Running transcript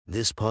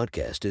This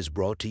podcast is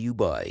brought to you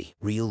by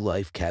Real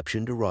Life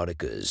Captioned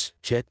Eroticas.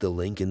 Check the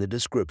link in the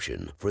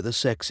description for the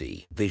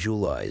sexy,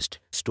 visualized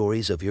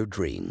stories of your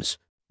dreams.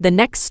 The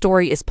next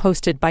story is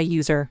posted by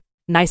user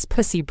Nice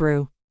Pussy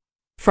Brew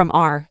from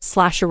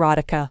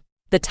r/erotica.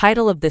 The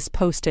title of this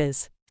post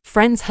is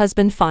Friend's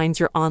Husband Finds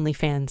Your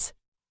OnlyFans.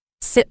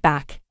 Sit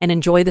back and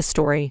enjoy the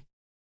story.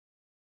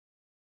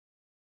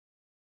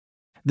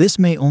 This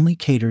may only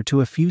cater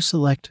to a few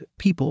select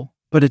people,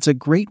 but it's a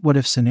great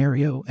what-if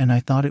scenario and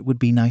I thought it would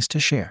be nice to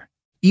share.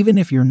 Even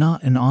if you're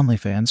not an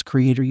OnlyFans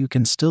creator, you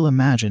can still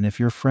imagine if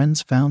your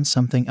friends found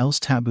something else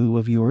taboo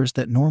of yours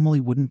that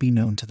normally wouldn't be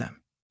known to them.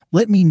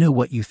 Let me know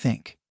what you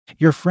think.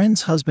 Your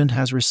friend's husband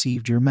has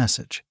received your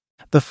message.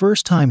 The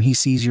first time he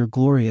sees your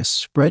glorious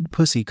spread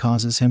pussy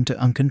causes him to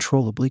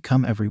uncontrollably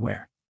come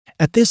everywhere.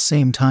 At this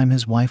same time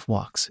his wife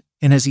walks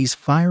in as he's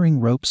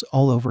firing ropes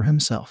all over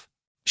himself.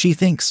 She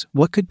thinks,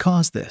 what could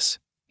cause this?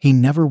 He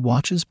never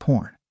watches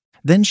porn.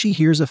 Then she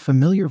hears a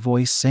familiar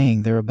voice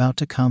saying they're about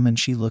to come and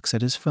she looks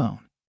at his phone.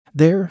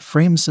 There,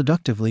 framed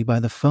seductively by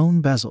the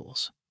phone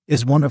bezels,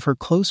 is one of her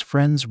close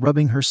friends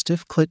rubbing her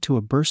stiff clit to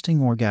a bursting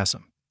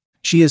orgasm.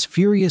 She is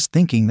furious,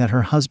 thinking that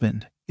her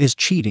husband is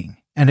cheating,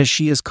 and as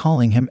she is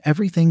calling him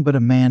everything but a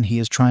man, he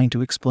is trying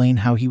to explain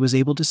how he was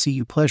able to see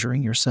you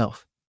pleasuring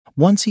yourself.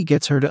 Once he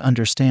gets her to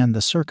understand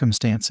the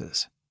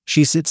circumstances,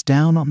 she sits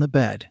down on the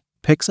bed,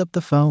 picks up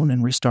the phone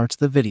and restarts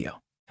the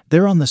video.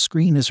 There on the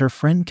screen is her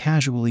friend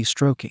casually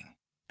stroking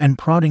and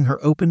prodding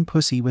her open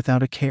pussy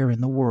without a care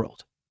in the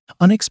world.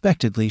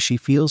 Unexpectedly, she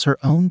feels her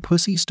own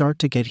pussy start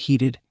to get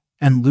heated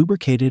and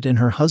lubricated, and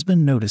her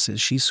husband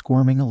notices she's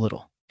squirming a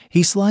little.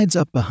 He slides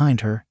up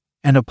behind her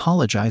and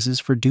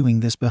apologizes for doing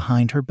this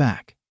behind her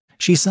back.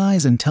 She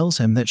sighs and tells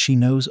him that she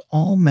knows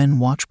all men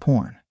watch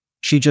porn.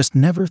 She just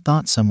never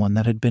thought someone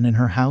that had been in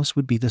her house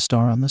would be the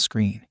star on the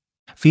screen.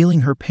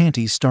 Feeling her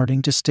panties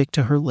starting to stick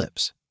to her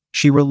lips,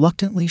 she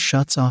reluctantly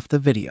shuts off the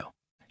video.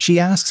 She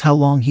asks how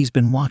long he's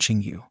been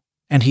watching you,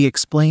 and he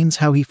explains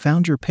how he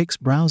found your pics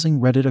browsing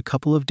Reddit a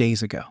couple of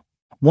days ago.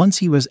 Once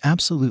he was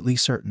absolutely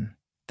certain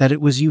that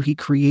it was you, he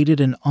created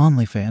an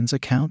OnlyFans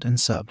account and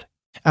subbed.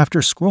 After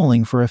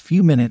scrolling for a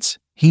few minutes,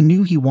 he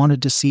knew he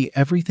wanted to see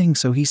everything,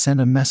 so he sent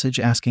a message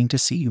asking to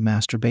see you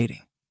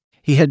masturbating.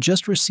 He had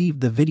just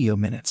received the video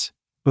minutes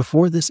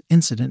before this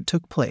incident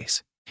took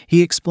place.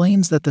 He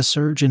explains that the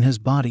surge in his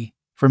body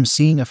from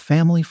seeing a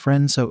family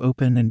friend so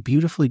open and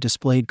beautifully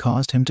displayed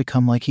caused him to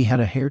come like he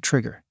had a hair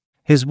trigger.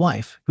 His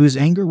wife, whose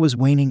anger was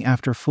waning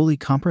after fully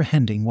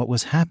comprehending what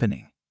was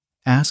happening,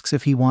 asks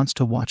if he wants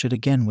to watch it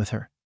again with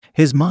her.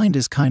 His mind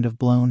is kind of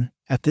blown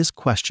at this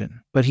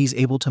question, but he's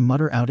able to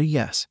mutter out a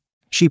yes.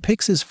 She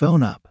picks his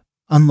phone up,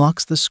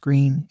 unlocks the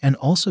screen, and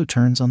also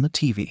turns on the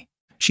TV.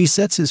 She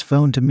sets his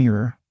phone to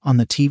mirror on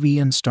the TV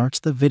and starts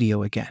the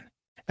video again.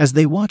 As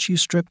they watch you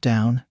strip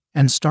down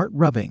and start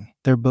rubbing,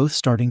 they're both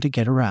starting to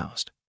get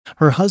aroused.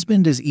 Her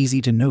husband is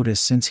easy to notice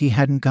since he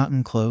hadn't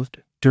gotten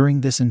clothed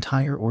during this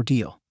entire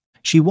ordeal.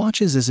 She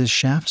watches as his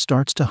shaft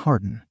starts to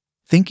harden,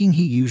 thinking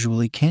he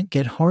usually can't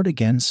get hard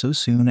again so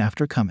soon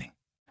after coming.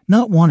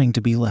 Not wanting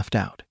to be left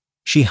out,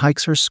 she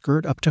hikes her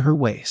skirt up to her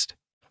waist.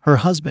 Her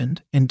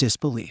husband, in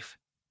disbelief,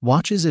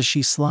 watches as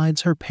she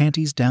slides her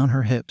panties down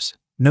her hips,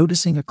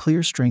 noticing a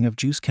clear string of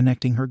juice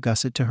connecting her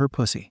gusset to her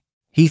pussy.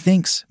 He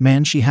thinks,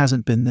 man, she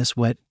hasn't been this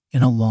wet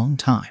in a long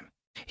time.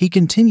 He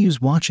continues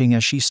watching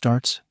as she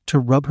starts to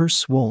rub her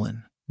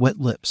swollen, wet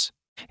lips.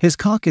 His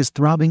cock is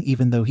throbbing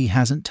even though he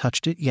hasn't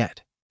touched it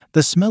yet.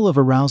 The smell of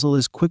arousal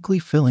is quickly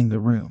filling the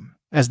room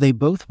as they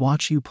both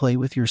watch you play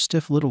with your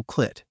stiff little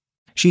clit.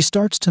 She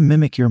starts to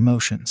mimic your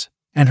motions,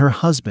 and her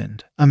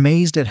husband,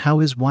 amazed at how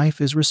his wife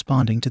is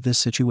responding to this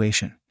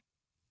situation,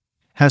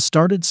 has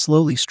started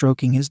slowly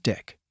stroking his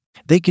dick.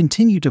 They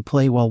continue to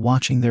play while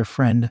watching their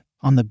friend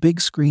on the big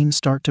screen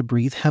start to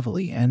breathe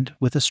heavily and,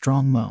 with a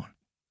strong moan,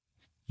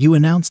 you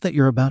announce that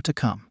you're about to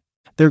come.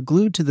 They're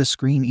glued to the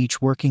screen,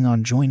 each working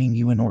on joining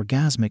you in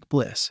orgasmic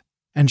bliss,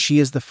 and she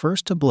is the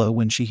first to blow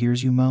when she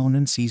hears you moan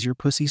and sees your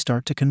pussy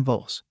start to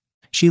convulse.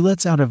 She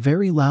lets out a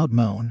very loud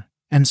moan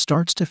and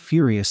starts to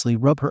furiously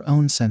rub her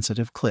own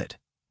sensitive clit,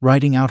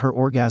 riding out her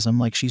orgasm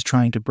like she's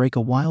trying to break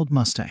a wild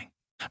Mustang.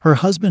 Her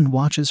husband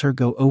watches her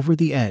go over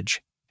the edge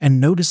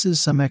and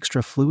notices some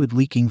extra fluid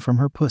leaking from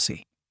her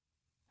pussy,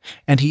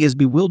 and he is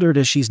bewildered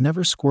as she's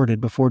never squirted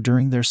before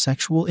during their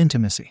sexual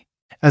intimacy.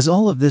 As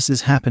all of this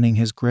is happening,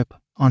 his grip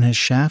on his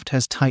shaft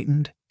has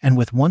tightened, and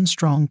with one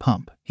strong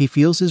pump, he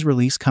feels his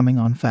release coming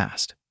on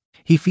fast.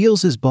 He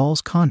feels his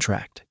balls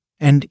contract,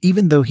 and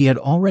even though he had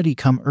already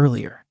come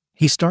earlier,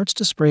 he starts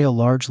to spray a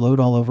large load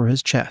all over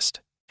his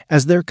chest.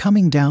 As they're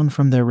coming down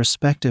from their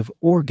respective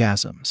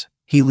orgasms,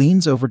 he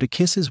leans over to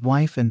kiss his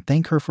wife and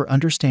thank her for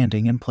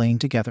understanding and playing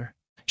together.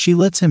 She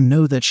lets him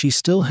know that she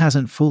still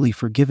hasn't fully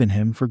forgiven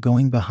him for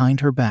going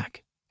behind her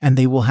back, and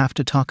they will have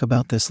to talk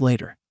about this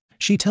later.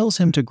 She tells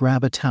him to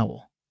grab a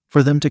towel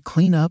for them to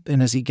clean up,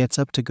 and as he gets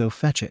up to go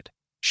fetch it,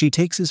 she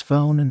takes his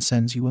phone and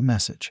sends you a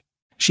message.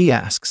 She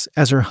asks,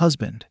 as her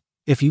husband,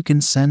 if you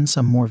can send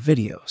some more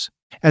videos.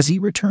 As he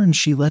returns,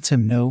 she lets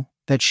him know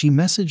that she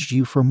messaged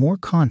you for more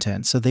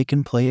content so they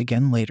can play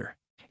again later.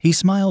 He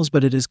smiles,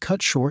 but it is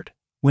cut short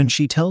when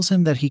she tells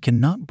him that he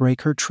cannot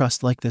break her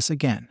trust like this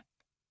again.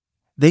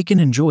 They can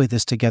enjoy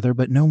this together,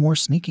 but no more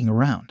sneaking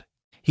around.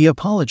 He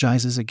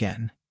apologizes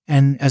again,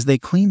 and as they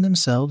clean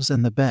themselves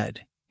and the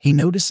bed, he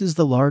notices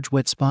the large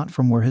wet spot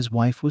from where his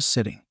wife was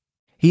sitting.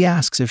 He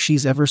asks if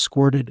she's ever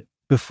squirted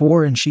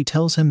before, and she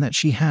tells him that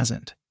she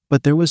hasn't,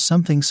 but there was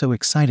something so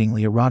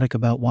excitingly erotic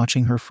about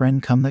watching her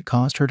friend come that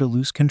caused her to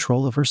lose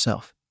control of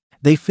herself.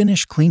 They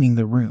finish cleaning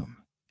the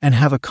room and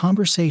have a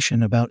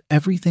conversation about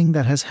everything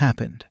that has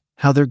happened,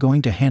 how they're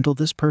going to handle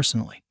this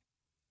personally,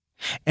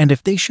 and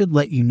if they should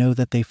let you know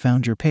that they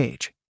found your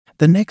page.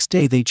 The next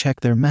day they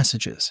check their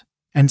messages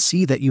and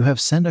see that you have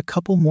sent a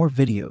couple more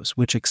videos,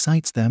 which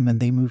excites them, and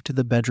they move to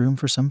the bedroom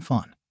for some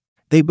fun.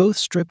 They both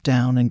strip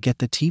down and get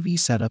the TV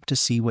set up to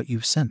see what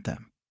you've sent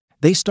them.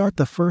 They start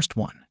the first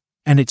one,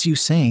 and it's you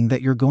saying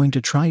that you're going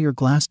to try your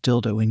glass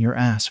dildo in your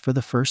ass for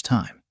the first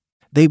time.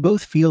 They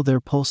both feel their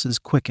pulses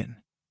quicken.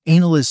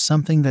 Anal is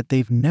something that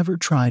they've never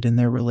tried in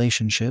their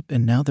relationship,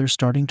 and now they're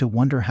starting to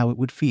wonder how it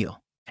would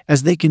feel.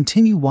 As they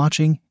continue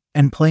watching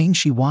and playing,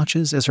 she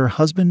watches as her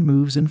husband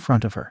moves in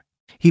front of her.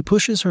 He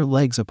pushes her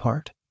legs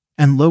apart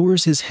and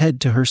lowers his head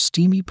to her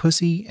steamy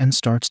pussy and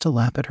starts to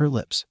lap at her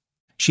lips.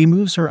 She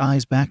moves her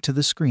eyes back to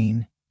the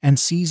screen and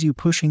sees you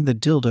pushing the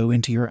dildo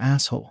into your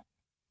asshole.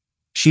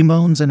 She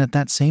moans, and at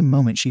that same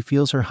moment she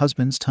feels her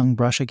husband's tongue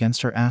brush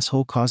against her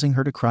asshole, causing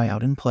her to cry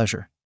out in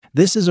pleasure.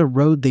 This is a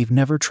road they've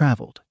never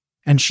traveled,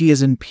 and she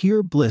is in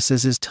pure bliss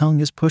as his tongue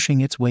is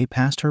pushing its way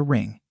past her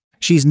ring.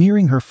 She's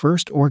nearing her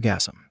first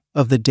orgasm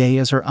of the day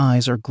as her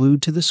eyes are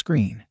glued to the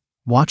screen,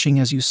 watching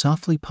as you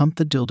softly pump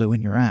the dildo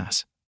in your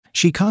ass.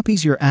 She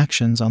copies your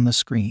actions on the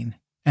screen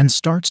and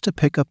starts to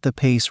pick up the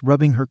pace,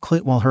 rubbing her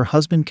clit while her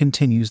husband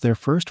continues their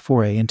first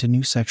foray into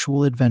new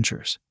sexual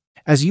adventures.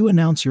 As you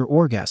announce your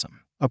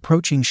orgasm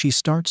approaching, she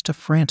starts to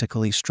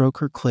frantically stroke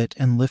her clit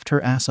and lift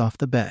her ass off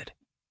the bed.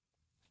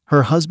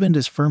 Her husband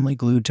is firmly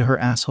glued to her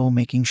asshole,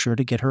 making sure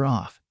to get her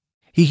off.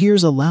 He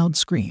hears a loud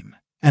scream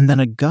and then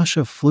a gush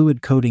of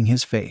fluid coating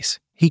his face.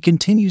 He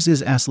continues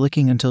his ass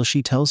licking until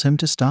she tells him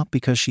to stop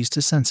because she's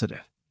too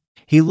sensitive.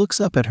 He looks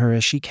up at her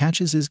as she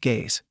catches his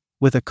gaze,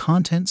 with a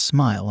content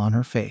smile on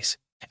her face.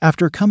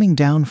 After coming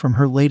down from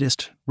her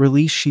latest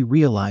release, she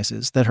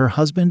realizes that her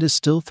husband is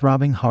still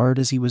throbbing hard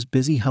as he was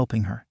busy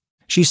helping her.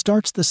 She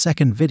starts the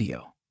second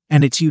video,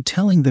 and it's you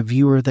telling the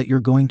viewer that you're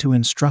going to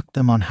instruct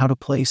them on how to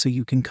play so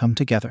you can come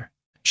together.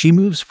 She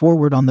moves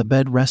forward on the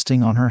bed,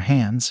 resting on her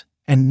hands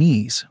and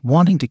knees,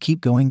 wanting to keep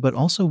going but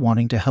also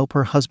wanting to help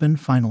her husband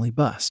finally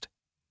bust,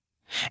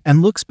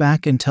 and looks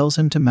back and tells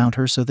him to mount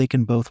her so they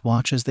can both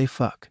watch as they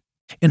fuck.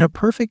 In a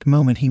perfect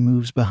moment, he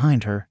moves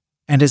behind her,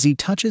 and as he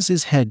touches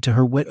his head to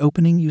her wet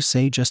opening, you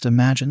say, "Just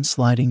imagine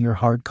sliding your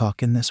hard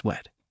cock in this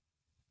wet,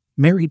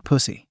 married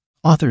pussy."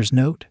 Author's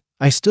note: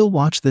 I still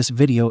watch this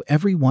video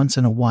every once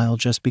in a while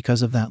just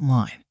because of that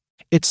line.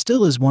 It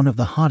still is one of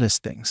the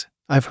hottest things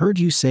I've heard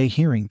you say.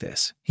 Hearing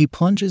this, he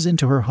plunges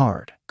into her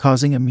hard,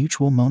 causing a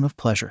mutual moan of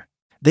pleasure.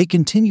 They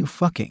continue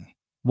fucking,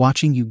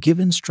 watching you give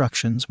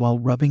instructions while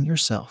rubbing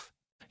yourself.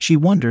 She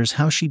wonders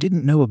how she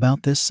didn't know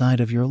about this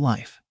side of your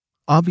life.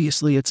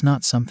 Obviously, it's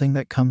not something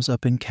that comes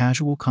up in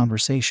casual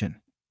conversation,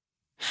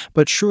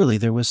 but surely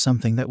there was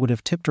something that would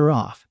have tipped her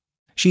off.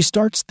 She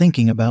starts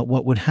thinking about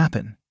what would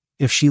happen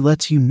if she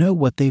lets you know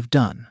what they've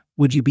done.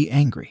 Would you be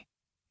angry,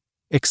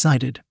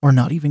 excited, or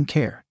not even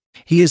care?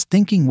 He is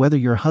thinking whether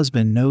your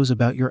husband knows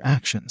about your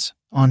actions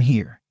on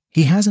here.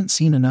 He hasn't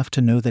seen enough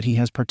to know that he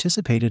has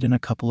participated in a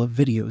couple of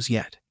videos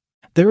yet.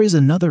 There is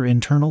another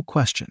internal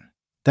question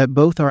that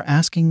both are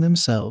asking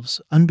themselves,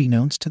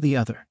 unbeknownst to the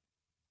other.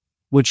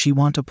 Would she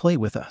want to play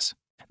with us?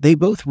 They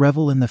both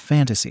revel in the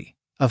fantasy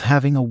of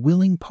having a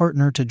willing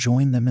partner to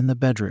join them in the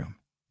bedroom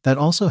that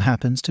also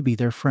happens to be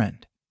their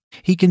friend.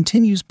 He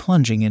continues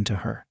plunging into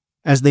her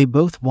as they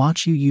both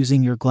watch you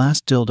using your glass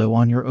dildo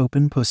on your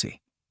open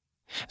pussy,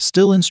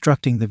 still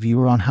instructing the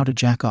viewer on how to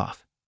jack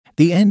off.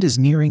 The end is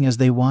nearing as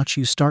they watch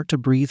you start to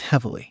breathe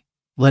heavily,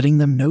 letting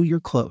them know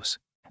you're close.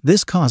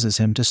 This causes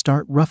him to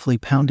start roughly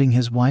pounding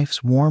his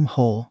wife's warm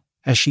hole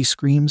as she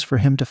screams for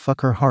him to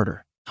fuck her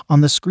harder.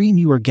 On the screen,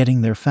 you are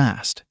getting there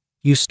fast.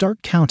 You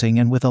start counting,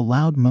 and with a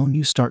loud moan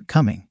you start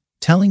coming,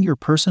 telling your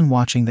person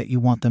watching that you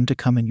want them to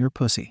come in your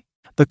pussy.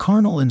 The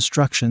carnal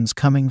instructions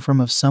coming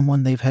from of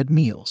someone they've had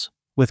meals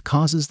with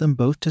causes them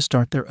both to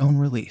start their own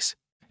release.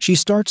 She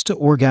starts to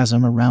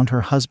orgasm around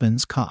her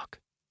husband's cock,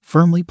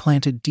 firmly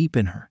planted deep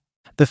in her.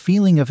 The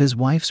feeling of his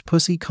wife's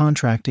pussy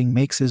contracting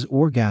makes his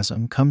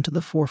orgasm come to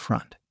the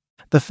forefront.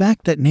 The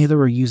fact that neither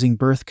are using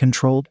birth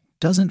control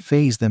doesn't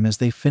faze them as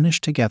they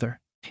finish together.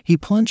 He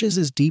plunges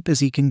as deep as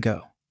he can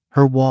go.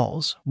 Her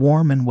walls,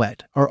 warm and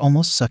wet, are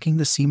almost sucking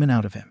the semen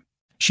out of him.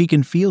 She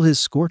can feel his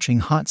scorching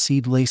hot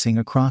seed lacing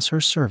across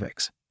her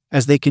cervix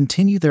as they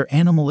continue their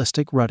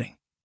animalistic rutting.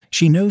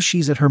 She knows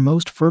she's at her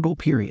most fertile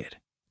period,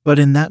 but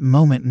in that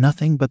moment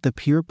nothing but the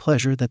pure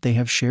pleasure that they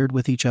have shared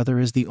with each other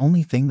is the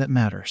only thing that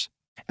matters.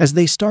 As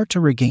they start to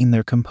regain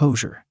their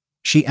composure,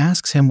 She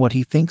asks him what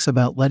he thinks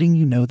about letting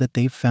you know that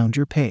they've found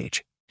your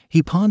page.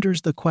 He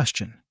ponders the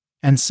question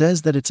and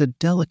says that it's a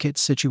delicate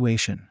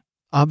situation.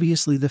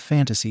 Obviously, the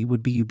fantasy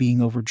would be you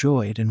being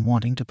overjoyed and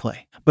wanting to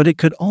play, but it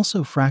could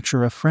also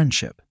fracture a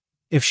friendship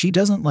if she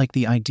doesn't like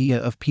the idea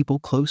of people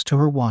close to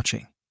her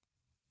watching.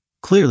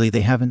 Clearly,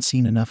 they haven't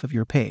seen enough of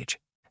your page.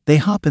 They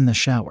hop in the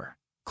shower,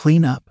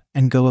 clean up,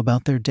 and go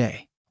about their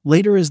day.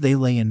 Later, as they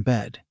lay in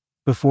bed,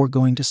 before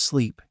going to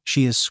sleep,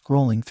 she is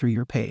scrolling through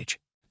your page.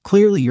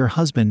 Clearly, your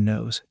husband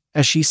knows,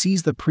 as she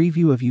sees the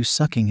preview of you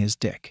sucking his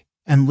dick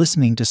and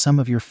listening to some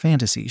of your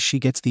fantasies. She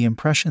gets the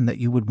impression that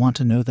you would want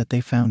to know that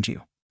they found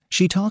you.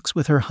 She talks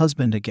with her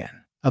husband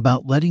again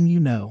about letting you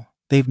know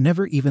they've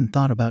never even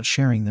thought about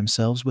sharing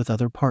themselves with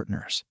other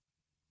partners.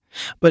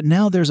 But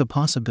now there's a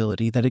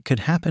possibility that it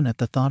could happen at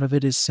the thought of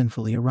it is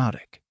sinfully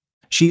erotic.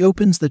 She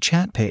opens the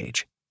chat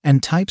page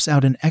and types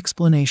out an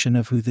explanation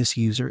of who this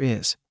user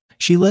is.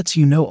 She lets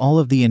you know all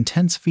of the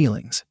intense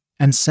feelings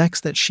and sex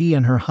that she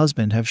and her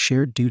husband have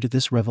shared due to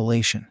this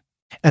revelation.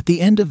 At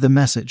the end of the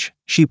message,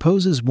 she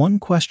poses one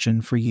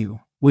question for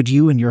you. Would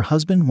you and your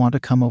husband want to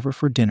come over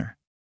for dinner?